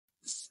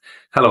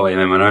Hello, I'm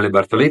Emanuele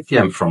Bartoletti.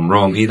 I'm from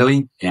Rome,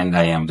 Italy, and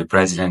I am the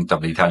president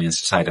of the Italian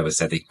Society of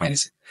Aesthetic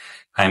Medicine.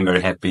 I'm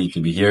very happy to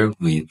be here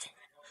with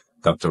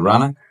Dr.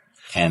 Rana,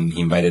 and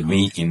he invited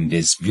me in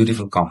this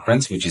beautiful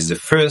conference, which is the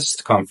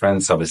first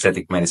conference of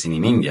aesthetic medicine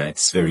in India.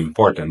 It's very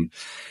important.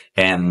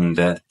 And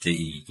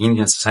the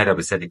Indian Society of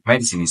Aesthetic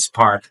Medicine is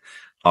part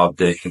of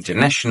the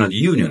International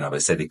Union of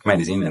Aesthetic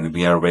Medicine, and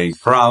we are very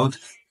proud.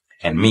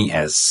 And me,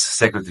 as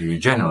Secretary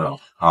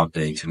General of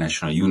the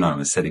International Union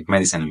of Aesthetic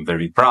Medicine, I'm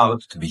very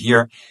proud to be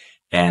here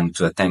and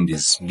to attend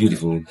this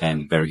beautiful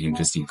and very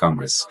interesting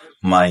Congress.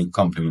 My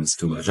compliments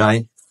to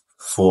Ajay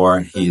for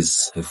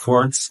his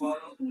efforts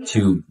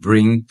to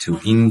bring to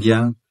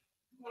India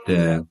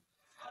the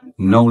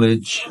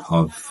knowledge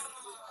of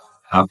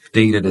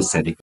updated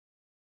aesthetic